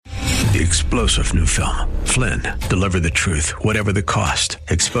the explosive new film, Flynn, Deliver the Truth, Whatever the Cost,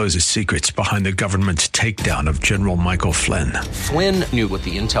 exposes secrets behind the government's takedown of General Michael Flynn. Flynn knew what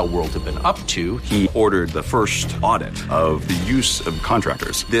the intel world had been up to. He ordered the first audit of the use of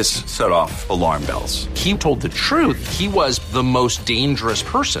contractors. This set off alarm bells. He told the truth. He was the most dangerous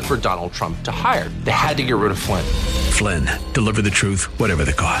person for Donald Trump to hire. They had to get rid of Flynn. Flynn, Deliver the Truth, Whatever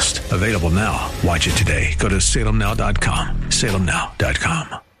the Cost. Available now. Watch it today. Go to salemnow.com.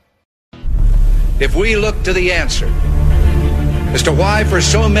 salemnow.com. If we look to the answer as to why for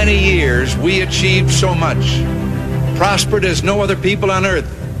so many years we achieved so much, prospered as no other people on earth,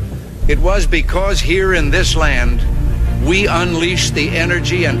 it was because here in this land we unleashed the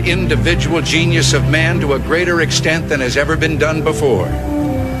energy and individual genius of man to a greater extent than has ever been done before.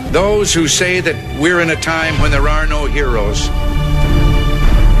 Those who say that we're in a time when there are no heroes,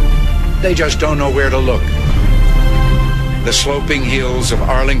 they just don't know where to look. The sloping hills of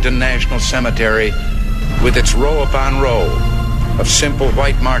Arlington National Cemetery, with its row upon row of simple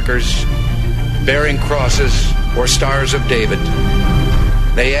white markers bearing crosses or stars of David,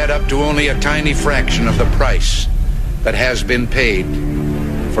 they add up to only a tiny fraction of the price that has been paid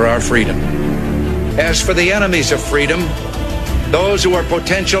for our freedom. As for the enemies of freedom, those who are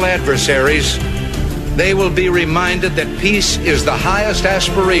potential adversaries, they will be reminded that peace is the highest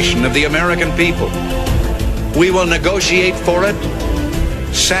aspiration of the American people. We will negotiate for it,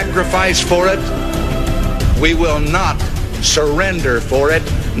 sacrifice for it. We will not surrender for it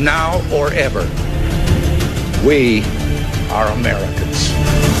now or ever. We are Americans.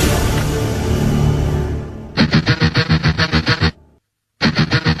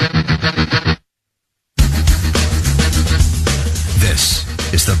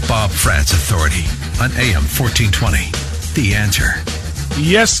 This is the Bob Frantz Authority on AM 1420. The Answer.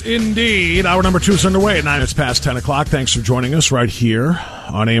 Yes, indeed. Hour number 2 is underway at 9 past 10 o'clock. Thanks for joining us right here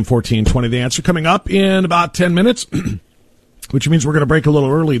on AM 1420. The Answer coming up in about 10 minutes, which means we're going to break a little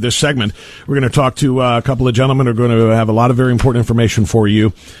early this segment. We're going to talk to a couple of gentlemen who are going to have a lot of very important information for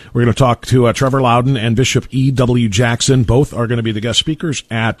you. We're going to talk to Trevor Loudon and Bishop E.W. Jackson. Both are going to be the guest speakers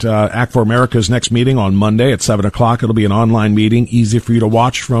at Act for America's next meeting on Monday at 7 o'clock. It'll be an online meeting, easy for you to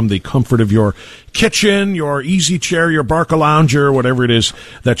watch from the comfort of your kitchen, your easy chair, your Barcalounger, whatever it is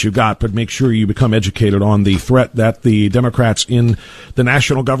that you got. But make sure you become educated on the threat that the Democrats in the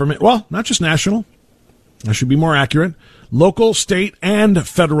national government, well, not just national, I should be more accurate, local, state, and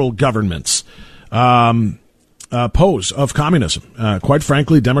federal governments pose of communism. Quite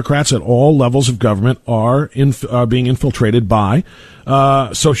frankly, Democrats at all levels of government are being infiltrated by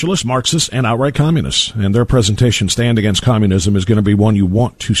socialists, Marxists, and outright communists. And their presentation, Stand Against Communism, is going to be one you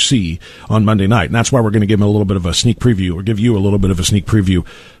want to see on Monday night. And that's why we're going to give them a little bit of a sneak preview, or give you a little bit of a sneak preview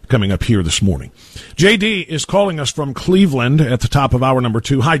coming up here this morning. JD is calling us from Cleveland at the top of hour number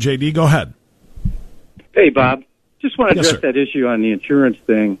 2. Hi, JD. Go ahead. Hey, Bob. Just want to address that issue on the insurance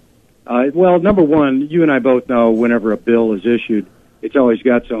thing. Well, number one, you and I both know whenever a bill is issued, it's always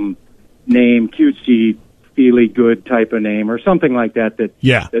got some name, cutesy, feely good type of name or something like that that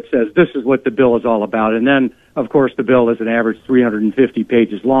says this is what the bill is all about. And then, of course, the bill is an average 350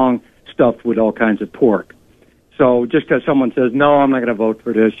 pages long, stuffed with all kinds of pork. So just because someone says, no, I'm not going to vote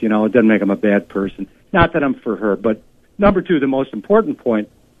for this, it doesn't make them a bad person. Not that I'm for her. But number two, the most important point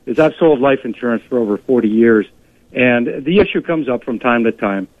is I've sold life insurance for over 40 years. And the issue comes up from time to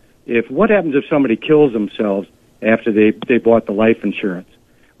time. What happens if somebody kills themselves after they bought the life insurance?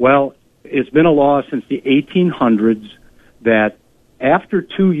 Well, it's been a law since the 1800s that after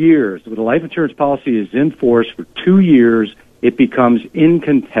 2 years, when the life insurance policy is in force for 2 years, it becomes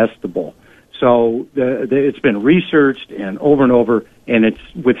incontestable. So it's been researched and over, and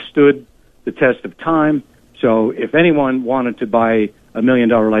it's withstood the test of time. So if anyone wanted to buy $1 million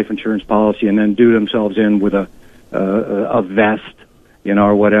life insurance policy and then do themselves in with a vest,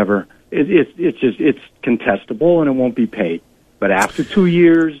 or whatever, it's contestable and it won't be paid. But after 2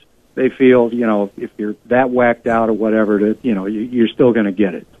 years, they feel, if you're that whacked out or whatever, that you're still going to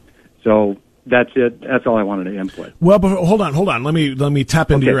get it. So that's it. That's all I wanted to input. Well, but hold on. Let me tap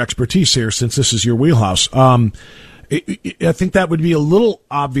into your expertise here, since this is your wheelhouse. I think that would be a little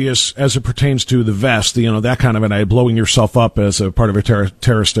obvious as it pertains to the vest, that kind of an blowing yourself up as a part of a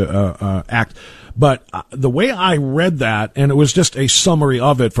terrorist act. But the way I read that, and it was just a summary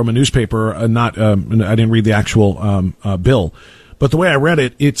of it from a newspaper, I didn't read the actual bill, But the way I read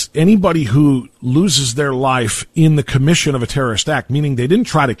it, it's anybody who loses their life in the commission of a terrorist act, meaning they didn't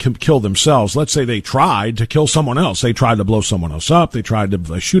try to kill themselves. Let's say they tried to kill someone else. They tried to blow someone else up. They tried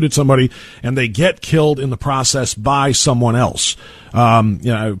to shoot at somebody, and they get killed in the process by someone else.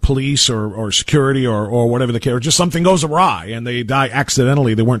 Police or security or whatever the case, or just something goes awry and they die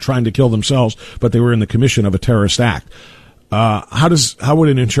accidentally. They weren't trying to kill themselves, but they were in the commission of a terrorist act. How would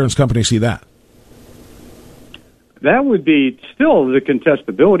an insurance company see that? That would be still the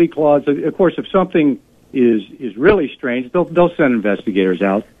contestability clause. Of course, if something is really strange, they'll send investigators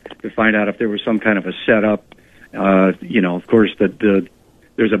out to find out if there was some kind of a setup. Of course,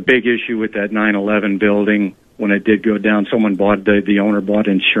 there's a big issue with that 9/11 building when it did go down. Someone the owner bought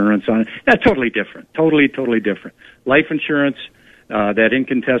insurance on it. That's totally different. Totally different. Life insurance, that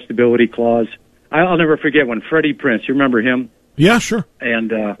incontestability clause. I'll never forget when Freddie Prinze. You remember him? Yeah, sure.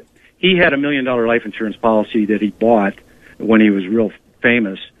 And he had $1 million life insurance policy that he bought when he was real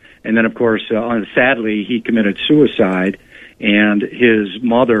famous. And then, of course, sadly, he committed suicide, and his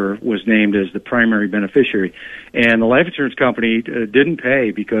mother was named as the primary beneficiary. And the life insurance company didn't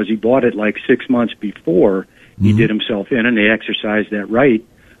pay because he bought it like 6 months before he did himself in, and they exercised that right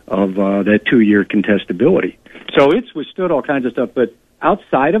of that 2-year contestability. So it's withstood all kinds of stuff. But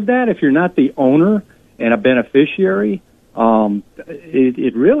outside of that, if you're not the owner and a beneficiary,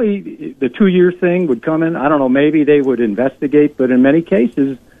 it really, the 2-year thing would come in. I don't know, maybe they would investigate, but in many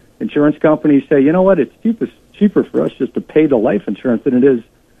cases, insurance companies say, you know what, it's cheaper for us just to pay the life insurance than it is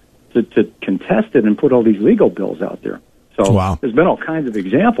to contest it and put all these legal bills out there. So wow. There's been all kinds of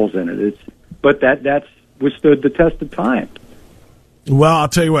examples in it. But that's withstood the test of time. Well, I'll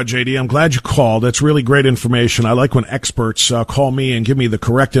tell you what, JD, I'm glad you called. That's really great information. I like when experts call me and give me the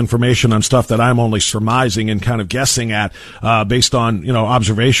correct information on stuff that I'm only surmising and kind of guessing at based on,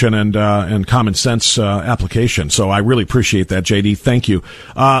 observation and common sense application. So I really appreciate that, JD. Thank you.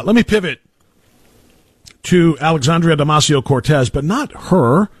 Let me pivot to Alexandria Ocasio-Cortez, but not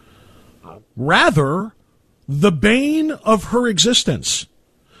her, rather the bane of her existence.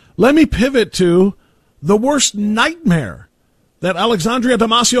 Let me pivot to the worst nightmare that Alexandria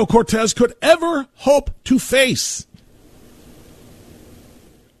Ocasio-Cortez could ever hope to face,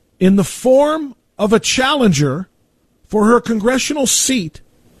 in the form of a challenger for her congressional seat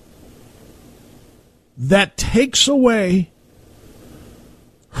that takes away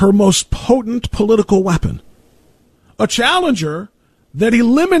her most potent political weapon. A challenger that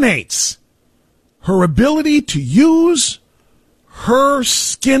eliminates her ability to use her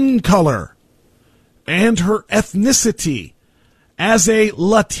skin color and her ethnicity as a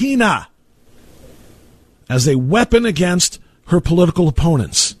Latina, as a weapon against her political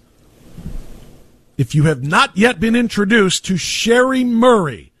opponents. If you have not yet been introduced to Sherry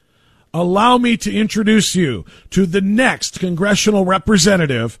Murray, allow me to introduce you to the next congressional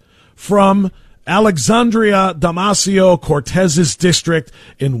representative from Alexandria Ocasio-Cortez's district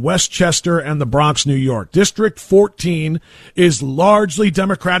in Westchester and the Bronx, New York. District 14 is largely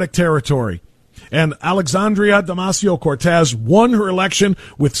Democratic territory. And Alexandria Ocasio-Cortez won her election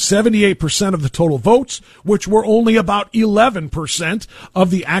with 78% of the total votes, which were only about 11% of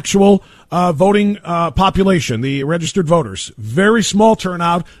the actual voting population, the registered voters. Very small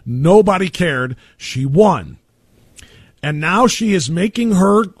turnout. Nobody cared. She won. And now she is making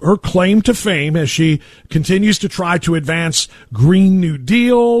her claim to fame as she continues to try to advance Green New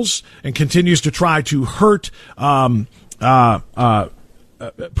Deals and continues to try to hurt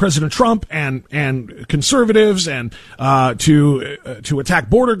President Trump and conservatives and to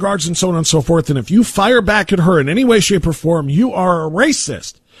attack border guards and so on and so forth. And if you fire back at her in any way, shape, or form, you are a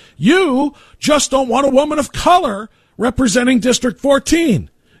racist. You just don't want a woman of color representing District 14.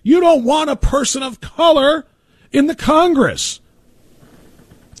 You don't want a person of color in the Congress.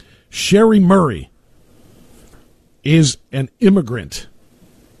 Sherry Murray is an immigrant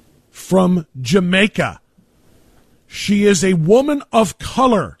from Jamaica. She is a woman of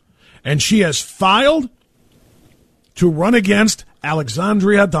color, and she has filed to run against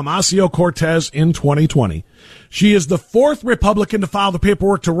Alexandria Ocasio-Cortez in 2020. She is the fourth Republican to file the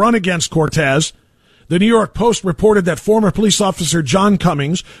paperwork to run against Cortez. The New York Post reported that former police officer John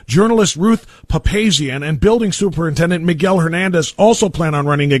Cummings, journalist Ruth Papazian, and building superintendent Miguel Hernandez also plan on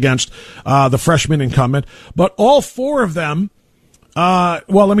running against the freshman incumbent. But all four of them, let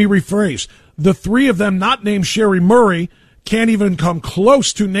me rephrase. The three of them not named Sherry Murray can't even come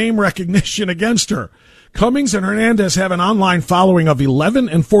close to name recognition against her. Cummings and Hernandez have an online following of 11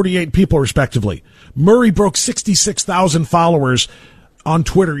 and 48 people, respectively. Murray broke 66,000 followers on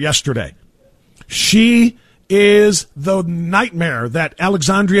Twitter yesterday. She is the nightmare that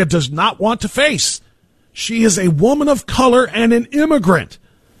Alexandria does not want to face. She is a woman of color and an immigrant.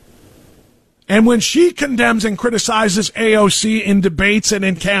 And when she condemns and criticizes AOC in debates and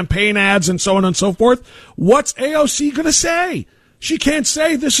in campaign ads and so on and so forth, what's AOC going to say? She can't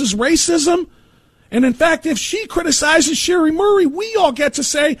say this is racism. And in fact, if she criticizes Sherry Murray, we all get to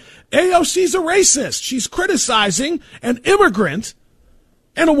say AOC's a racist. She's criticizing an immigrant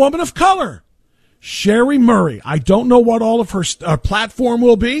and a woman of color. Sherry Murray, I don't know what all of her platform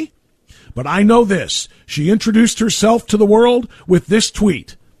will be, but I know this. She introduced herself to the world with this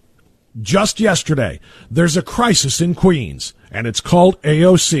tweet. Just yesterday, there's a crisis in Queens, and it's called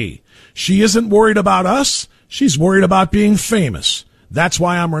AOC. She isn't worried about us. She's worried about being famous. That's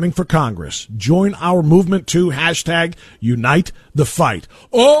why I'm running for Congress. Join our movement to hashtag Unite the Fight.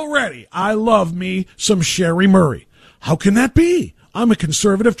 Already, I love me some Sherry Murray. How can that be? I'm a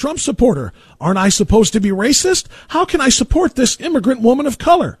conservative Trump supporter. Aren't I supposed to be racist? How can I support this immigrant woman of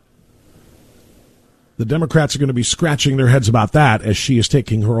color? The Democrats are going to be scratching their heads about that as she is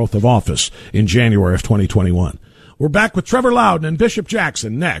taking her oath of office in January of 2021. We're back with Trevor Loudon and Bishop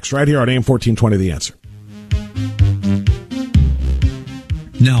Jackson next, right here on AM 1420 The Answer.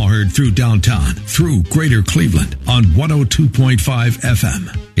 Now heard through downtown, through Greater Cleveland on 102.5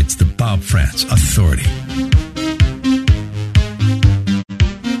 FM. It's the Bob Frantz Authority.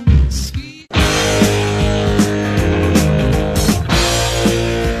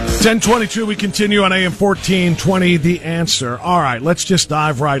 10:22, we continue on AM 1420, The Answer. All right, let's just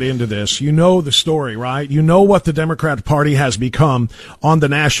dive right into this. You know the story, right? You know what the Democrat Party has become on the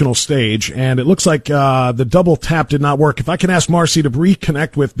national stage, and it looks like the double tap did not work. If I can ask Marcy to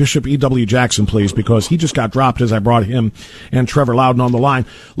reconnect with Bishop E.W. Jackson, please, because he just got dropped as I brought him and Trevor Loudon on the line.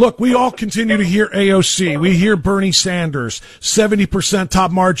 Look, we all continue to hear AOC. We hear Bernie Sanders, 70% top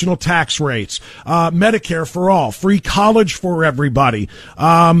marginal tax rates, Medicare for all, free college for everybody,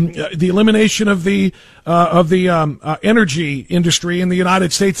 the elimination of the energy industry in the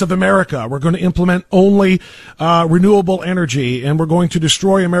United States of America. We're going to implement only renewable energy, and we're going to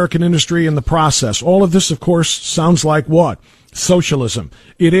destroy American industry in the process. All of this, of course, sounds like what? Socialism.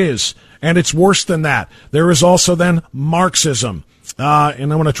 It is, and it's worse than that. There is also then Marxism.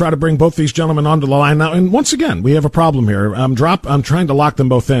 And I want to try to bring both these gentlemen onto the line now. And once again, we have a problem here. I'm trying to lock them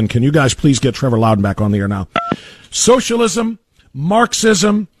both in. Can you guys please get Trevor Loudon back on the air now? Socialism,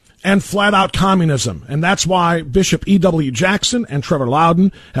 Marxism, and flat-out communism. And that's why Bishop E.W. Jackson and Trevor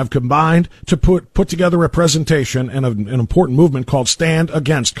Loudon have combined to put together a presentation and an important movement called Stand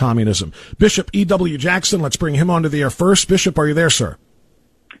Against Communism. Bishop E.W. Jackson, let's bring him onto the air first. Bishop, are you there, sir?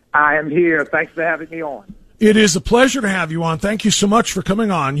 I am here. Thanks for having me on. It is a pleasure to have you on. Thank you so much for coming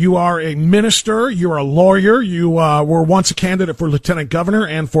on. You are a minister. You're a lawyer. You were once a candidate for lieutenant governor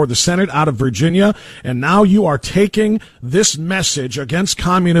and for the Senate out of Virginia. And now you are taking this message against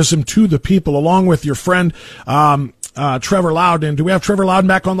communism to the people, along with your friend Trevor Loudon. Do we have Trevor Loudon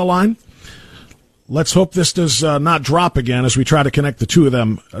back on the line? Let's hope this does not drop again as we try to connect the two of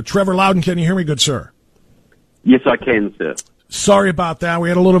them. Trevor Loudon, can you hear me, good sir? Yes, I can, sir. Sorry about that. We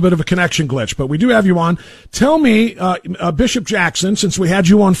had a little bit of a connection glitch, but we do have you on. Tell me, Bishop Jackson, since we had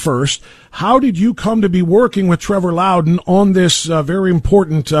you on first, how did you come to be working with Trevor Loudon on this very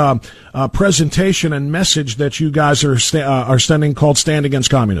important presentation and message that you guys are sending called Stand Against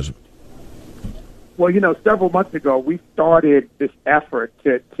Communism? Well, several months ago, we started this effort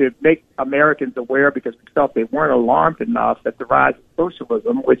to make Americans aware because we felt they weren't alarmed enough at the rise of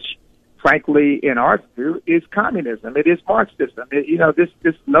socialism, which frankly, in our view, is communism. It is Marxism.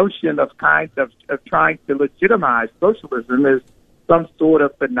 This notion of trying to legitimize socialism as some sort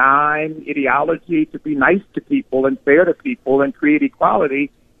of benign ideology to be nice to people and fair to people and create equality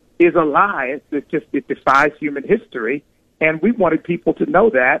is a lie. It defies human history. And we wanted people to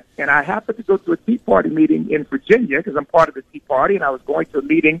know that. And I happened to go to a Tea Party meeting in Virginia because I'm part of the Tea Party, and I was going to a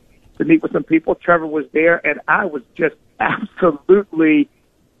meeting to meet with some people. Trevor was there, and I was just absolutely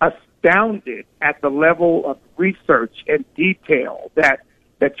astounded at the level of research and detail that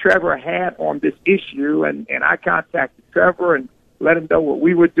Trevor had on this issue. And I contacted Trevor and let him know what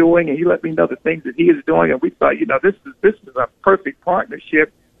we were doing, and he let me know the things that he is doing. And we thought, this is a perfect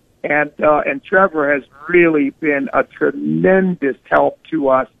partnership. And Trevor has really been a tremendous help to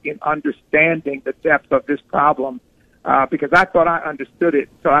us in understanding the depth of this problem. Because I thought I understood it,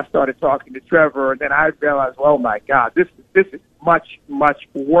 so I started talking to Trevor, and then I realized, oh my God, this is much, much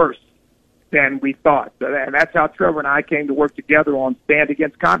worse than we thought. And that's how Trevor and I came to work together on Stand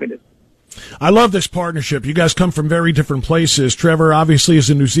Against Communism. I love this partnership. You guys come from very different places. Trevor obviously is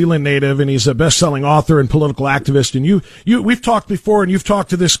a New Zealand native, and he's a best-selling author and political activist. And we've talked before, and you've talked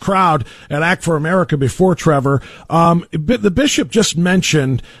to this crowd at Act for America before, Trevor. The bishop just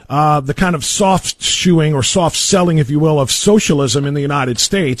mentioned the kind of soft shoeing or soft selling, if you will, of socialism in the United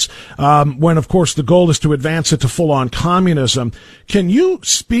States, when, of course, the goal is to advance it to full-on communism. Can you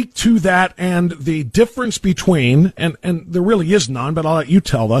speak to that and the difference between, and there really is none, but I'll let you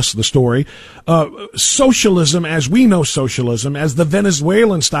tell us the story, socialism as we know socialism, as the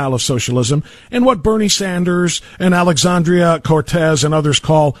Venezuelan style of socialism, and what Bernie Sanders and Alexandria Cortez and others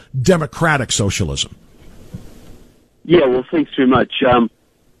call democratic socialism? Yeah, well, thanks very much.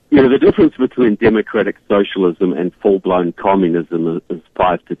 The difference between democratic socialism and full-blown communism is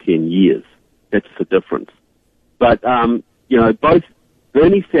 5 to 10 years. That's the difference. But, both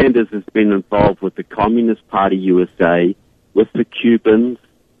Bernie Sanders has been involved with the Communist Party USA, with the Cubans,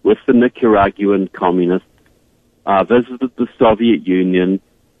 with the Nicaraguan communists, visited the Soviet Union,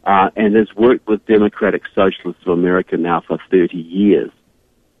 and has worked with Democratic Socialists of America now for 30 years.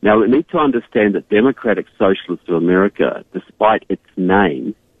 Now, we need to understand that Democratic Socialists of America, despite its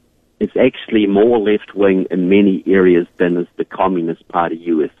name, is actually more left-wing in many areas than is the Communist Party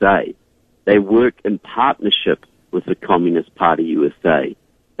USA. They work in partnership with the Communist Party USA.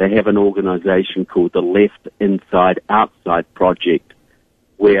 They have an organization called the Left Inside Outside Project,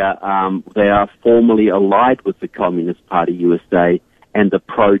 where they are formally allied with the Communist Party USA and the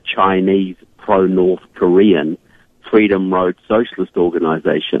pro-Chinese, pro-North Korean Freedom Road Socialist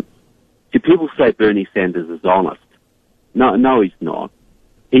Organization. See, people say Bernie Sanders is honest. No, he's not.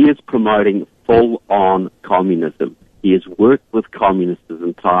 He is promoting full-on communism. He has worked with communists his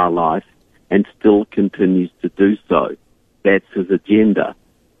entire life and still continues to do so. That's his agenda.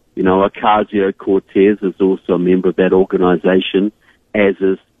 Ocasio-Cortez is also a member of that organization, as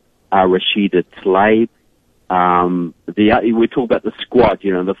is Rashida Tlaib. We talk about the squad,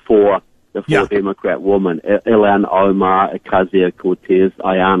 the four Democrat women, Ilhan Omar, Ocasio-Cortez,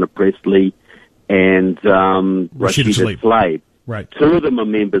 Ayanna Pressley, and Rashida Tlaib. Right. 2 of them are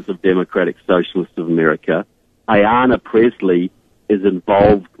members of Democratic Socialists of America. Ayanna Pressley is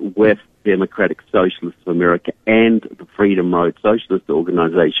involved with Democratic Socialists of America and the Freedom Road Socialist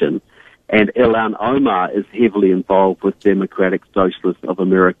Organization. And Ilhan Omar is heavily involved with Democratic Socialists of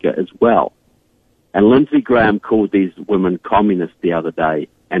America as well. And Lindsey Graham called these women communists the other day,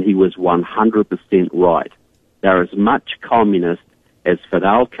 and he was 100% right. They're as much communist as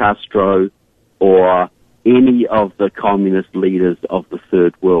Fidel Castro or any of the communist leaders of the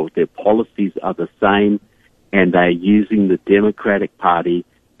Third World. Their policies are the same, and they're using the Democratic Party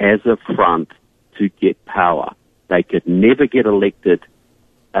as a front to get power. They could never get elected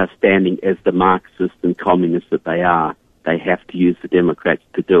standing as the Marxists and communists that they are. They have to use the Democrats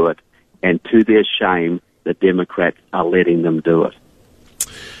to do it. And to their shame, the Democrats are letting them do it.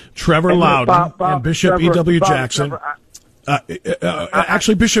 Trevor Loudon and Bishop E.W. Jackson.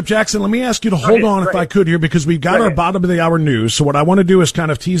 Actually, Bishop Jackson, let me ask you to hold on if I could here, because we've got our bottom of the hour news. So what I want to do is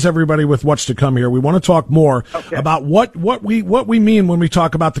kind of tease everybody with what's to come here. We want to talk more about what we mean when we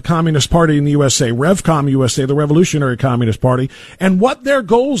talk about the Communist Party in the USA, RevCom USA, the Revolutionary Communist Party, and what their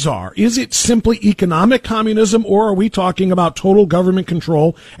goals are. Is it simply economic communism, or are we talking about total government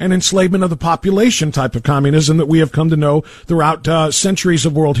control and enslavement of the population type of communism that we have come to know throughout centuries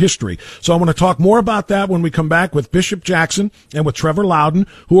of world history? So I want to talk more about that when we come back with Bishop Jackson and with Trevor Loudon,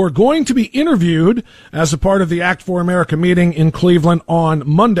 who are going to be interviewed as a part of the Act for America meeting in Cleveland on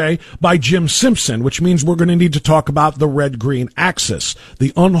Monday by Jim Simpson, which means we're going to need to talk about the red-green axis,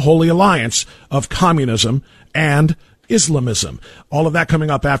 the unholy alliance of communism and Islamism. All of that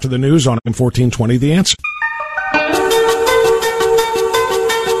coming up after the news on AM 1420, The Answer.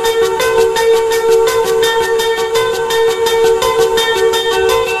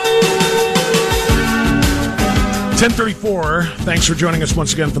 .34. Thanks for joining us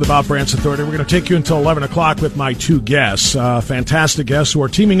once again for the Bob Brantz Authority. We're going to take you until 11 o'clock with my 2 guests, fantastic guests who are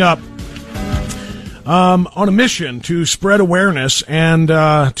teaming up on a mission to spread awareness and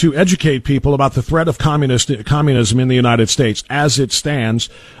to educate people about the threat of communism in the United States as it stands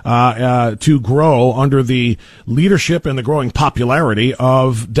to grow under the leadership and the growing popularity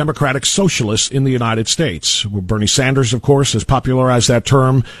of democratic socialists in the United States. Bernie Sanders, of course, has popularized that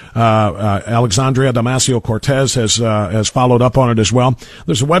term. Alexandria Ocasio-Cortez has followed up on it as well.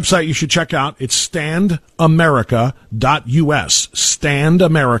 There's a website you should check out. It's standamerica.us.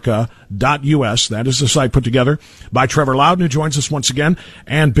 Standamerica.us. That is This is a site put together by Trevor Loudon, who joins us once again,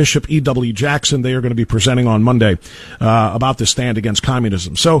 and Bishop E.W. Jackson. They are going to be presenting on Monday about the stand against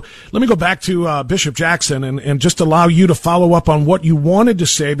communism. So let me go back to Bishop Jackson and just allow you to follow up on what you wanted to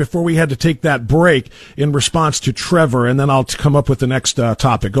say before we had to take that break in response to Trevor, and then I'll come up with the next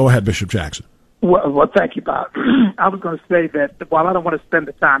topic. Go ahead, Bishop Jackson. Well, thank you, Bob. I was going to say that while I don't want to spend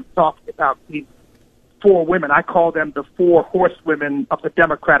the time talking about these four women, I call them the four horsewomen of the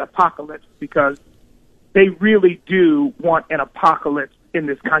Democrat apocalypse, because they really do want an apocalypse in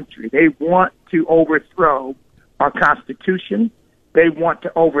this country. They want to overthrow our Constitution. They want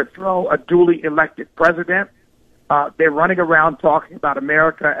to overthrow a duly elected president. They're running around talking about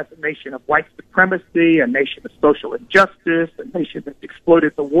America as a nation of white supremacy, a nation of social injustice, a nation that's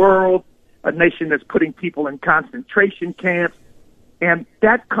exploited the world, a nation that's putting people in concentration camps. And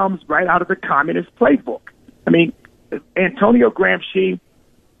that comes right out of the communist playbook. I mean, Antonio Gramsci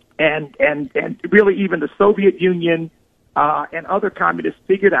and really even the Soviet Union and other communists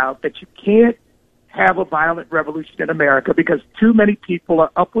figured out that you can't have a violent revolution in America because too many people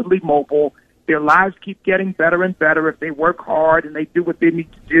are upwardly mobile. Their lives keep getting better and better if they work hard and they do what they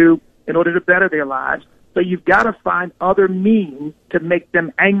need to do in order to better their lives. So you've got to find other means to make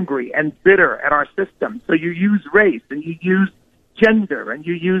them angry and bitter at our system. So you use race and you use gender and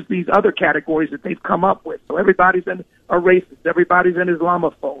you use these other categories that they've come up with. So everybody's a racist, everybody's an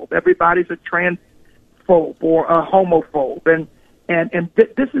Islamophobe, everybody's a transphobe or a homophobe. And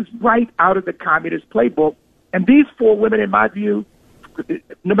this is right out of the communist playbook. And these four women, in my view,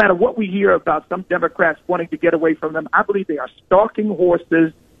 no matter what we hear about some Democrats wanting to get away from them, I believe they are stalking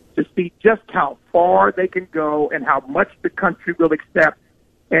horses to see just how far they can go and how much the country will accept.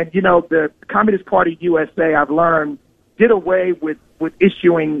 And, you know, the Communist Party USA, I've learned, did away with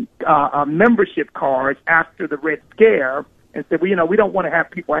issuing membership cards after the Red Scare and said, well, you know, we don't want to have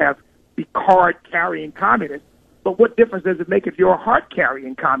people be card-carrying communists. But what difference does it make if you're a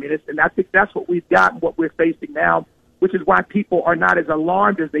heart-carrying communist? And I think that's what we've got and what we're facing now, which is why people are not as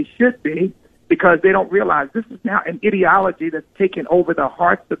alarmed as they should be, because they don't realize this is now an ideology that's taken over the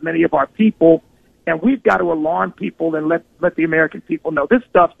hearts of many of our people, and we've got to alarm people and let the American people know this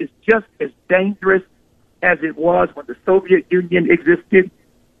stuff is just as dangerous as it was when the Soviet Union existed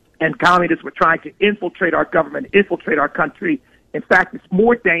and communists were trying to infiltrate our government, infiltrate our country. In fact, it's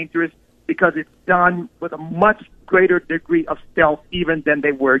more dangerous because it's done with a much greater degree of stealth even than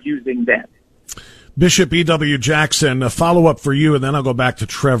they were using then. Bishop E.W. Jackson, a follow-up for you, and then I'll go back to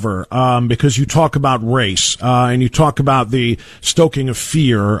Trevor, because you talk about race, and you talk about the stoking of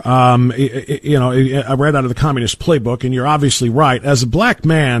fear. You know, I read out of the communist playbook, and you're obviously right. As a black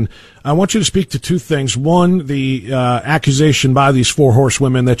man, I want you to speak to two things. One, the accusation by these four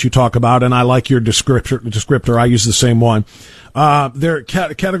horsewomen that you talk about, and I like your descriptor. I use the same one. Their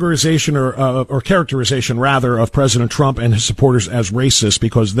categorization or characterization rather of President Trump and his supporters as racist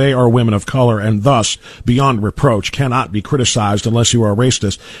because they are women of color and thus beyond reproach cannot be criticized unless you are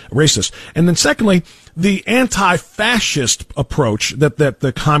racist. And then secondly, the anti-fascist approach that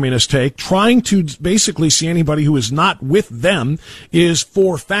the communists take, trying to basically see anybody who is not with them is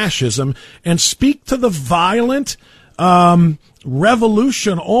for fascism, and speak to the violent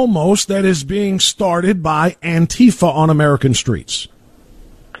revolution almost that is being started by Antifa on American streets.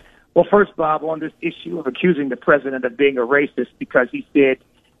 Well, first, Bob, on this issue of accusing the president of being a racist because he said,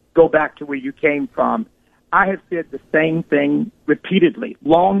 go back to where you came from, I have said the same thing repeatedly,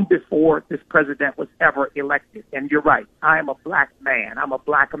 long before this president was ever elected. And you're right, I am a black man, I'm a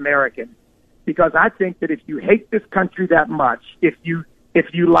black American, because I think that if you hate this country that much, if you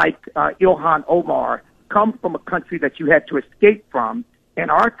like Ilhan Omar, come from a country that you had to escape from,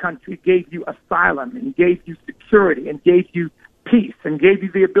 and our country gave you asylum and gave you security and gave you peace and gave you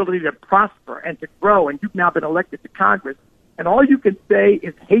the ability to prosper and to grow, and you've now been elected to Congress, and all you can say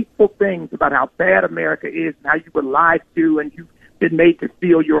is hateful things about how bad America is and how you were lied to and you've been made to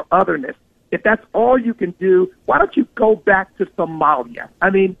feel your otherness. If that's all you can do, why don't you go back to Somalia?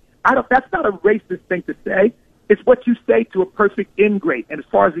 I mean, that's not a racist thing to say. It's what you say to a perfect ingrate. And as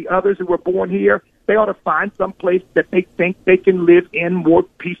far as the others who were born here, they ought to find some place that they think they can live in more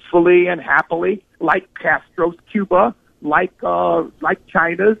peacefully and happily, like Castro's Cuba, like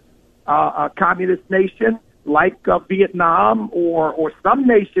China's communist nation, like Vietnam, or some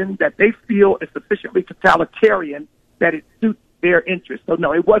nation that they feel is sufficiently totalitarian that it suits their interests. So,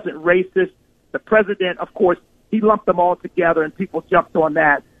 no, it wasn't racist. The president, of course, he lumped them all together, and people jumped on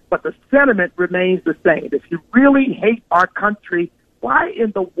that. But the sentiment remains the same. If you really hate our country, why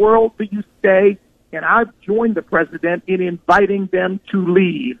in the world do you stay? And I've joined the president in inviting them to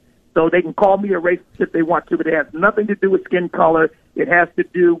leave. So they can call me a racist if they want to, but it has nothing to do with skin color. It has to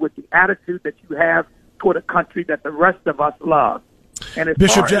do with the attitude that you have toward a country that the rest of us love. And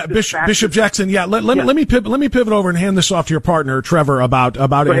Bishop Jackson, yeah. Let me pivot over and hand this off to your partner Trevor about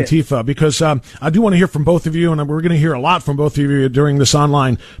Antifa, because I do want to hear from both of you, and we're going to hear a lot from both of you during this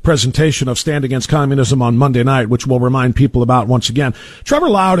online presentation of Stand Against Communism on Monday night, which we'll remind people about once again. Trevor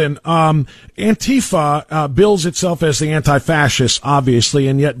Loudon, Antifa bills itself as the anti-fascist, obviously,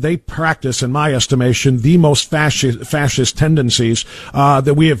 and yet they practice, in my estimation, the most fascist tendencies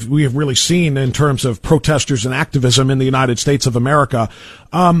that we have really seen in terms of protesters and activism in the United States of America.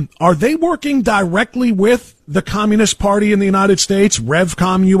 Are they working directly with the Communist Party in the United States,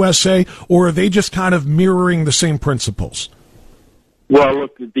 RevCom USA, or are they just kind of mirroring the same principles? Well,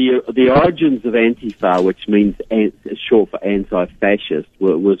 look, the origins of Antifa, which means short for anti-fascist,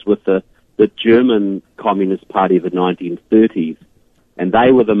 was with the German Communist Party of the 1930s, and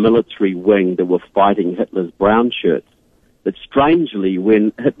they were the military wing that were fighting Hitler's brown shirts. But strangely,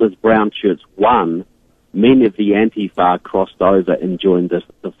 when Hitler's brown shirts won, many of the Antifa crossed over and joined the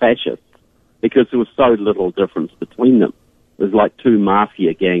fascists because there was so little difference between them. It was like two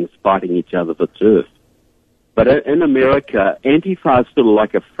mafia gangs fighting each other for turf. But in America, Antifa is sort of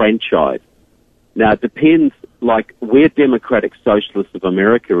like a franchise. Now, it depends, like, where Democratic Socialists of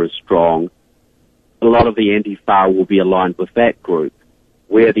America is strong, a lot of the Antifa will be aligned with that group.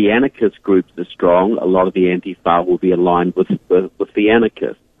 Where the anarchist groups are strong, a lot of the Antifa will be aligned with the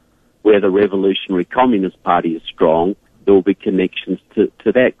anarchists. Where the Revolutionary Communist Party is strong, there will be connections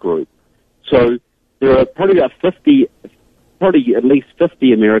to that group. So there are probably at least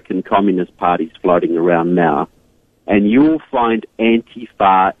 50 American communist parties floating around now, and you will find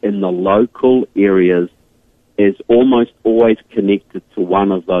Antifa in the local areas is almost always connected to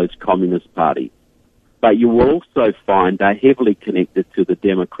one of those communist parties. But you will also find they're heavily connected to the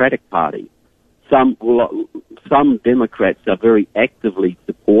Democratic Party. Some Democrats are very actively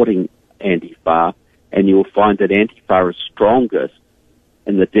supporting Antifa, and you'll find that Antifa is strongest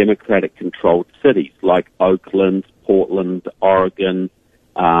in the Democratic-controlled cities like Oakland, Portland, Oregon,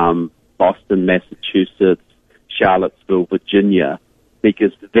 Boston, Massachusetts, Charlottesville, Virginia,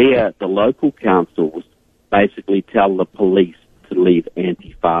 because there the local councils basically tell the police to leave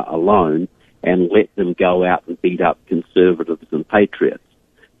Antifa alone and let them go out and beat up conservatives and patriots.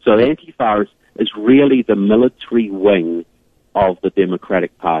 So Antifa is really the military wing of the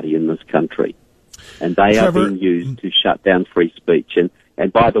Democratic Party in this country. And they are being used to shut down free speech.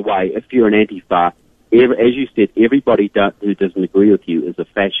 And by the way, if you're an Antifa, as you said, everybody who doesn't agree with you is a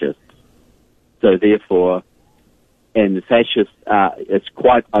fascist. So therefore, and the fascists, it's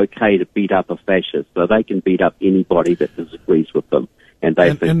quite okay to beat up a fascist. So they can beat up anybody that disagrees with them. And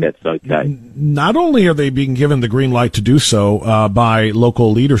they think that's okay. Not only are they being given the green light to do so by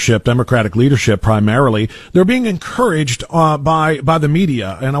local leadership, Democratic leadership primarily, they're being encouraged by the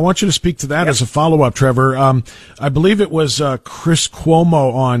media. And I want you to speak to that as a follow-up, Trevor. I believe it was Chris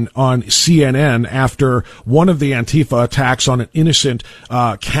Cuomo on CNN after one of the Antifa attacks on an innocent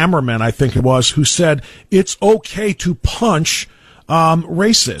cameraman, I think it was, who said it's okay to punch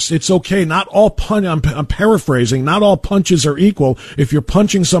racist. It's okay. Not all I'm paraphrasing. Not all punches are equal. If you're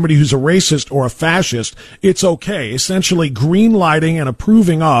punching somebody who's a racist or a fascist, it's okay. Essentially green lighting and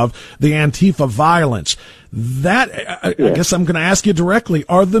approving of the Antifa violence. That, I guess I'm going to ask you directly,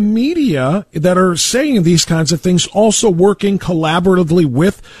 are the media that are saying these kinds of things also working collaboratively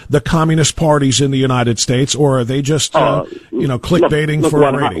with the communist parties in the United States, or are they just, clickbaiting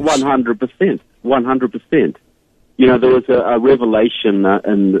for ratings? 100%. 100%. You know, there was a revelation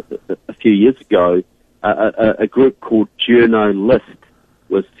a few years ago. A group called Journalist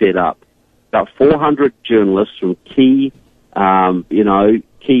was set up. About 400 journalists from key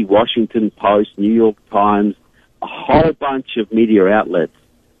Washington Post, New York Times, a whole bunch of media outlets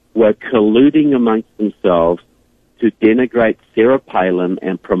were colluding amongst themselves to denigrate Sarah Palin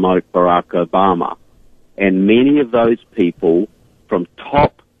and promote Barack Obama. And many of those people from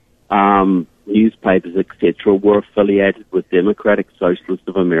top newspapers, etc., were affiliated with Democratic Socialists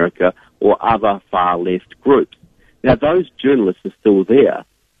of America or other far-left groups. Now, those journalists are still there,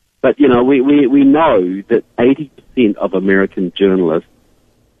 but, we know that 80% of American journalists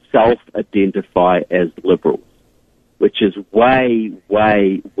self-identify as liberals, which is way,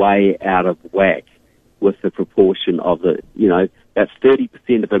 way, way out of whack with the proportion of that's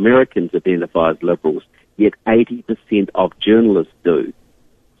 30% of Americans identify as liberals, yet 80% of journalists do.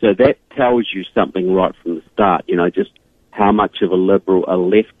 So that tells you something right from the start, just how much of a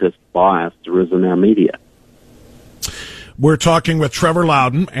leftist bias there is in our media. We're talking with Trevor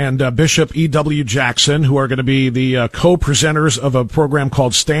Loudon and Bishop E.W. Jackson, who are going to be the co-presenters of a program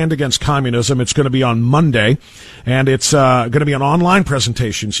called Stand Against Communism. It's going to be on Monday, and it's going to be an online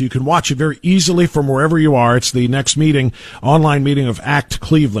presentation, so you can watch it very easily from wherever you are. It's the next online meeting of ACT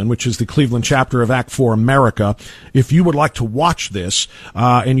Cleveland, which is the Cleveland chapter of ACT for America. If you would like to watch this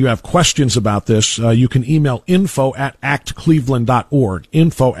and you have questions about this, you can email info@actcleveland.org,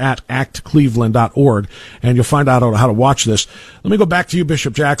 info@actcleveland.org, and you'll find out how to watch this. Let me go back to you,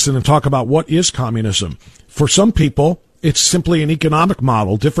 Bishop Jackson, and talk about what is communism. For some people, it's simply an economic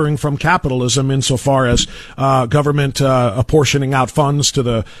model differing from capitalism insofar as government apportioning out funds to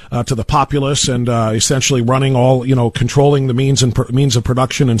the populace and essentially running all, controlling the means of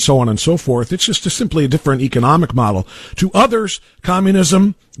production and so on and so forth. It's just simply a different economic model. To others,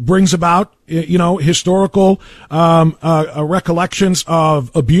 communism brings about historical recollections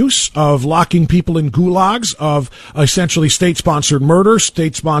of abuse, of locking people in gulags, of essentially state-sponsored murder,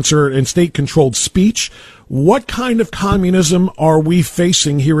 state-sponsored and state-controlled speech. What kind of communism are we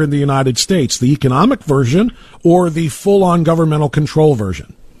facing here in the United States? The economic version or the full-on governmental control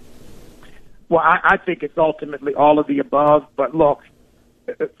version? Well, I think it's ultimately all of the above. But look,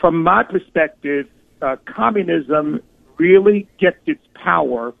 from my perspective, communism really gets its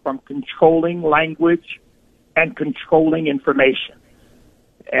power from controlling language and controlling information.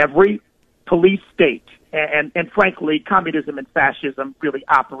 Every police state, and frankly, communism and fascism really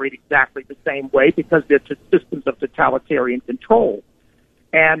operate exactly the same way because they're systems of totalitarian control.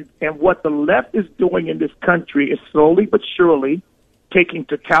 And what the left is doing in this country is slowly but surely taking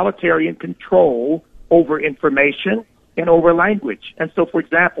totalitarian control over information and over language. And so, for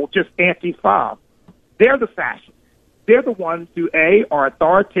example, just Antifa, they're the fascists. They're the ones who, are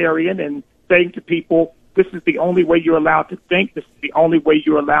authoritarian and saying to people, this is the only way you're allowed to think, this is the only way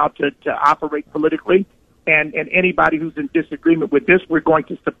you're allowed to operate politically. And anybody who's in disagreement with this, we're going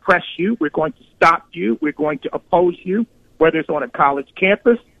to suppress you, we're going to stop you, we're going to oppose you, whether it's on a college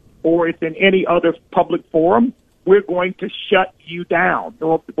campus or it's in any other public forum, we're going to shut you down.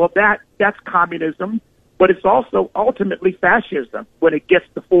 Well, that's communism, but it's also ultimately fascism when it gets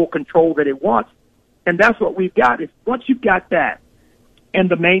the full control that it wants. And that's what we've got. Once you've got that, and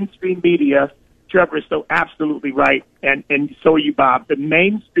the mainstream media, Trevor is so absolutely right, and so are you, Bob. The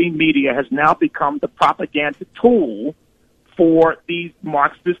mainstream media has now become the propaganda tool for these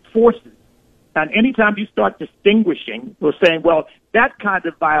Marxist forces. And anytime you start distinguishing or saying, well, that kind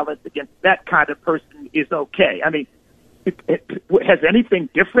of violence against that kind of person is okay. I mean, has anything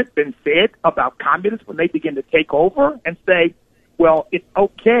different been said about communists when they begin to take over and say, well, it's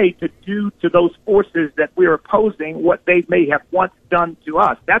okay to do to those forces that we're opposing what they may have once done to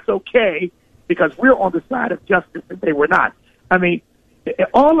us. That's okay because we're on the side of justice and they were not. I mean,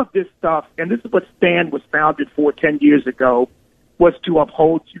 all of this stuff, and this is what STAND was founded for 10 years ago, was to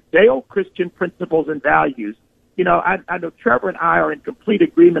uphold Judeo-Christian principles and values. I know Trevor and I are in complete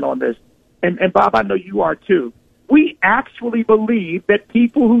agreement on this, and Bob, I know you are too. We actually believe that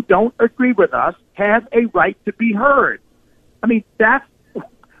people who don't agree with us have a right to be heard. I mean, that's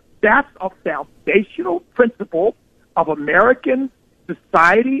a foundational principle of American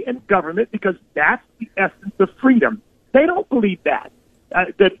society and government because that's the essence of freedom. They don't believe that.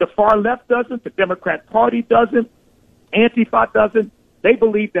 The far left doesn't. The Democrat Party doesn't. Antifa doesn't. They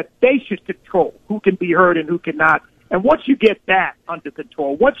believe that they should control who can be heard and who cannot. And once you get that under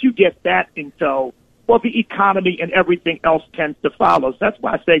control, once you get that in tow, well, the economy and everything else tends to follow. So that's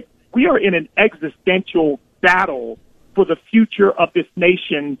why I say we are in an existential battle for the future of this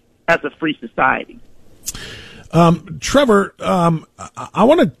nation as a free society. Trevor, I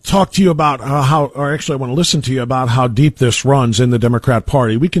want to talk to you about I want to listen to you about how deep this runs in the Democrat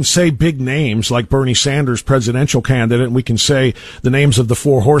Party. We can say big names like Bernie Sanders, presidential candidate, and we can say the names of the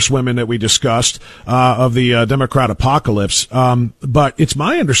four horsewomen that we discussed, of the Democrat apocalypse. But it's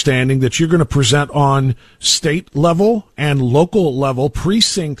my understanding that you're going to present on state level and local level,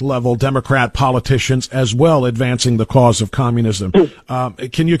 precinct level Democrat politicians as well, advancing the cause of communism.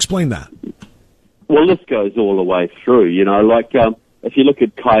 Can you explain that? Well, this goes all the way through, if you look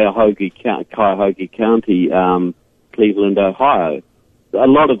at Cuyahoga County, Cleveland, Ohio, a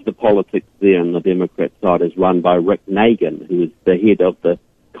lot of the politics there on the Democrat side is run by Rick Nagin, who is the head of the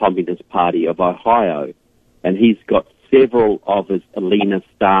Communist Party of Ohio. And he's got several of his Alina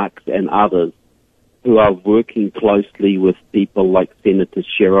Starks and others who are working closely with people like Senator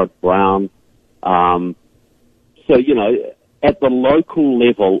Sherrod Brown. At the local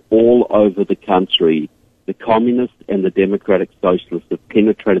level all over the country, the Communists and the Democratic Socialists have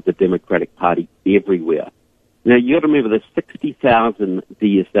penetrated the Democratic Party everywhere. Now, you got to remember there's 60,000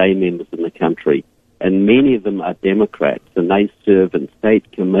 DSA members in the country. and many of them are Democrats, and they serve in state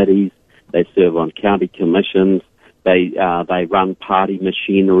committees, they serve on county commissions, they run party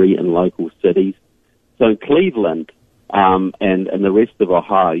machinery in local cities. So in Cleveland and the rest of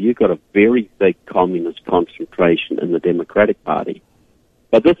Ohio, you've got a very big communist concentration in the Democratic Party.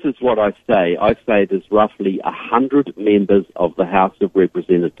 But this is what I say. I say there's roughly 100 members of the House of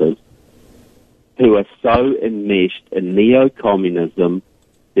Representatives who are so enmeshed in neo-communism,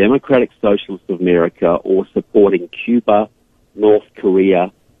 Democratic Socialists of America, or supporting Cuba, North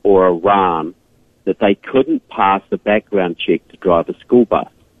Korea, or Iran, that they couldn't pass a background check to drive a school bus.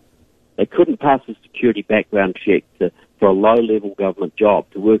 They couldn't pass a security background check for a low-level government job,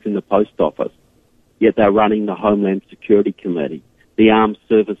 to work in the post office. Yet they're running the Homeland Security Committee, the Armed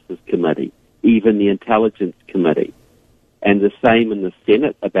Services Committee, even the Intelligence Committee. And the same in the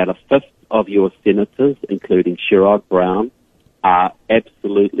Senate. About a fifth of your senators, including Sherrod Brown, are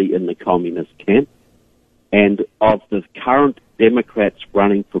absolutely in the communist camp. And of the current Democrats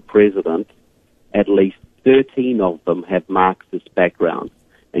running for president, at least 13 of them have Marxist backgrounds,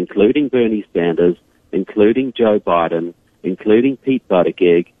 including Bernie Sanders, including Joe Biden, including Pete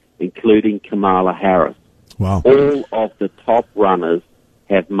Buttigieg, including Kamala Harris. Wow. All of the top runners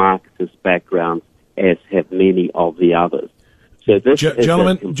have Marxist backgrounds, as have many of the others. So this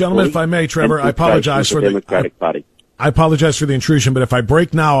gentlemen, if I may, Trevor, I apologize for the Democratic Party. I apologize for the intrusion, but if I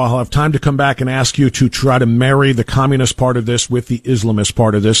break now, I'll have time to come back and ask you to try to marry the communist part of this with the Islamist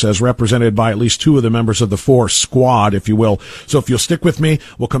part of this, as represented by at least two of the members of the Force Squad, if you will. So if you'll stick with me,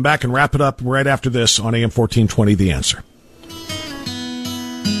 we'll come back and wrap it up right after this on AM 1420, The Answer.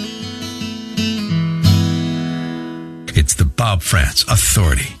 It's the Bob Frantz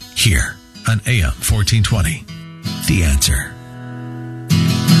Authority here on AM 1420, The Answer.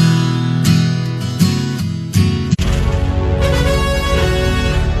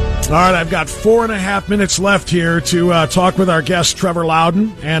 All right, I've got 4.5 minutes left here to talk with our guest, Trevor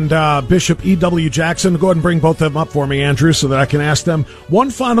Loudon, and Bishop E.W. Jackson. Go ahead and bring both of them up for me, Andrew, so that I can ask them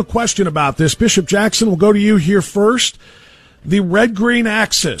one final question about this. Bishop Jackson, we'll go to you here first. The red-green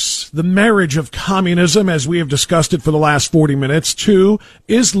axis, the marriage of communism, as we have discussed it for the last 40 minutes, to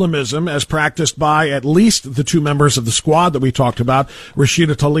Islamism, as practiced by at least the two members of the Squad that we talked about,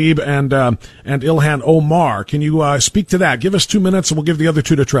 Rashida Tlaib and Ilhan Omar. Can you speak to that? Give us 2 minutes, and we'll give the other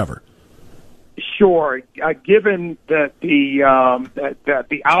two to Trevor. Sure. Given that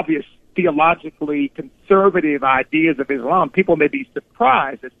the obvious theologically conservative ideas of Islam, people may be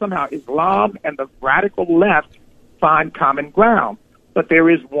surprised that somehow Islam and the radical left find common ground. But there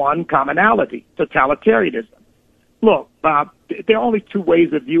is one commonality: totalitarianism. Look, Bob, there are only two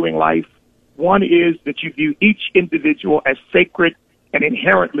ways of viewing life. One is that you view each individual as sacred and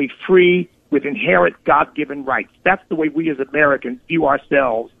inherently free with inherent God-given rights. That's the way we as Americans view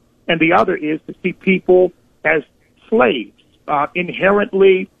ourselves. And the other is to see people as slaves,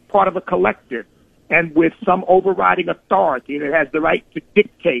 inherently part of a collective, and with some overriding authority that has the right to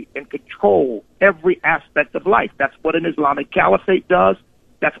dictate and control every aspect of life. That's what an Islamic caliphate does.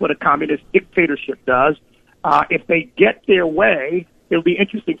 That's what a communist dictatorship does. If they get their way, it'll be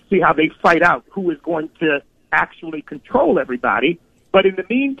interesting to see how they fight out who is going to actually control everybody. But in the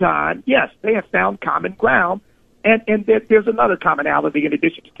meantime, yes, they have found common ground. And there's another commonality in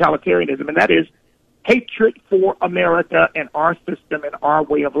addition to totalitarianism, and that is hatred for America and our system and our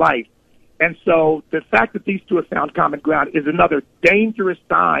way of life. And so the fact that these two have found common ground is another dangerous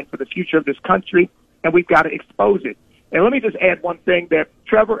sign for the future of this country, and we've got to expose it. And let me just add one thing, that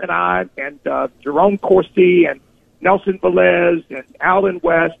Trevor and I and Jerome Corsi and Nelson Velez and Alan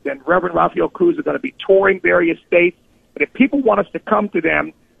West and Reverend Rafael Cruz are going to be touring various states. But if people want us to come to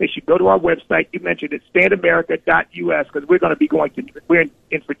them, they should go to our website. You mentioned it, standamerica.us, because we're going to be we're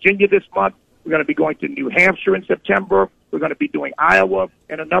in Virginia this month. We're going to be going to New Hampshire in September. We're going to be doing Iowa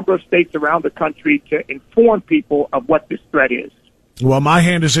and a number of states around the country to inform people of what this threat is. Well, my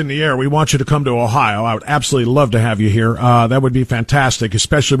hand is in the air. We want you to come to Ohio. I would absolutely love to have you here. That would be fantastic,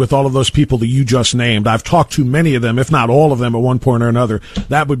 especially with all of those people that you just named. I've talked to many of them, if not all of them, at one point or another.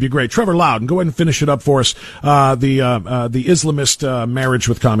 That would be great. Trevor Loudon, go ahead and finish it up for us. The Islamist marriage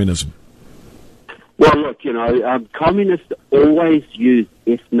with communism. Well, look, communists always use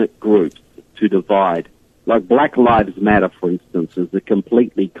ethnic groups to divide. Like Black Lives Matter, for instance, is a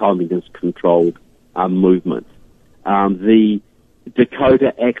completely communist-controlled movement. The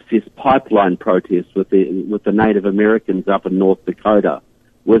Dakota Access Pipeline protest with the Native Americans up in North Dakota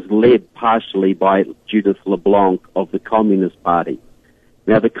was led partially by Judith LeBlanc of the Communist Party.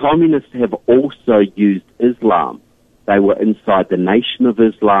 Now, the communists have also used Islam. They were inside the Nation of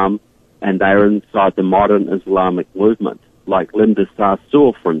Islam, and they are inside the modern Islamic movement, like Linda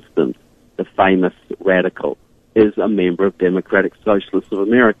Sarsour, for instance. the famous radical, is a member of Democratic Socialists of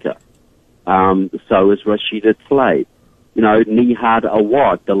America. So is Rashida Tlaib. You know, Nihad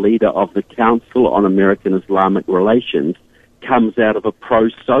Awad, the leader of the Council on American Islamic Relations, comes out of a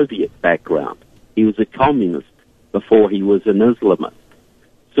pro-Soviet background. He was a communist before he was an Islamist.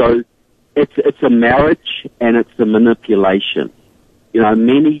 So it's a marriage and it's a manipulation. You know,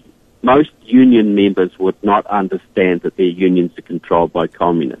 most union members would not understand that their unions are controlled by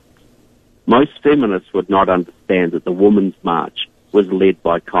communists. Most feminists would not understand that the Women's March was led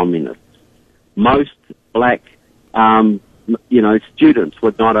by communists. Most black, students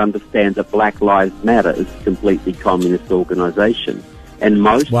would not understand that Black Lives Matter is a completely communist organization. And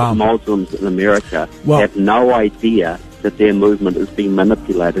most Muslims in America have no idea that their movement is being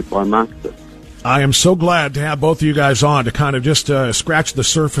manipulated by Marxists. I am so glad to have both of you guys on to kind of just scratch the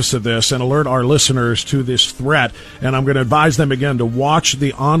surface of this and alert our listeners to this threat. And I'm going to advise them again to watch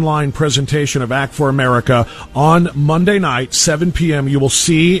the online presentation of Act for America on Monday night, 7 p.m. You will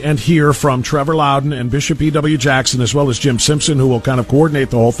see and hear from Trevor Loudon and Bishop E.W. Jackson, as well as Jim Simpson, who will kind of coordinate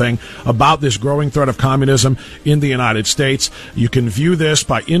the whole thing about this growing threat of communism in the United States. You can view this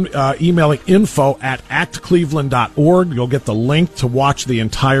by emailing info@actcleveland.org. You'll get the link to watch the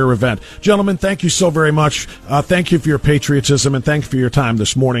entire event. Gentlemen, thank you so very much. Thank you for your patriotism, and thank you for your time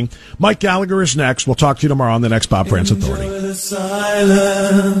this morning. Mike Gallagher is next. We'll talk to you tomorrow on the next Bob Frantz Authority.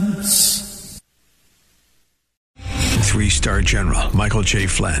 Three-star General Michael J.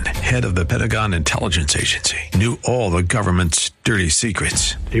 Flynn, head of the Pentagon Intelligence Agency, knew all the government's dirty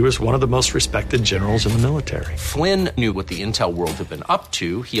secrets. He was one of the most respected generals in the military. Flynn knew what the intel world had been up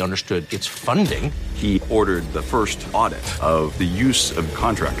to. He understood its funding. He ordered the first audit of the use of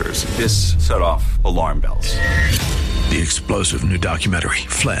contractors. This set off alarm bells. The explosive new documentary,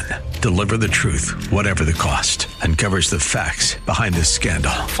 Flynn, Deliver the Truth, Whatever the Cost, uncovers the facts behind this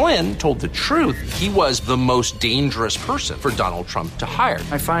scandal. Flynn told the truth. He was the most dangerous person for Donald Trump to hire.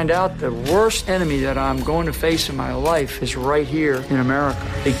 I find out the worst enemy that I'm going to face in my life is right here in America.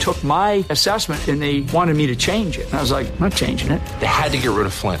 They took my assessment and they wanted me to change it. And I was like, I'm not changing it. They had to get rid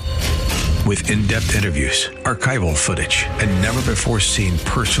of Flynn. With in-depth interviews, archival footage, and never-before-seen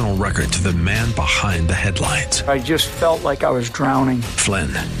personal records of the man behind the headlines. I just felt like I was drowning. Flynn,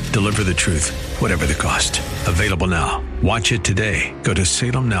 Deliver the Truth, Whatever the Cost. Available now. Watch it today. Go to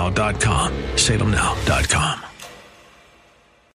salemnow.com. salemnow.com.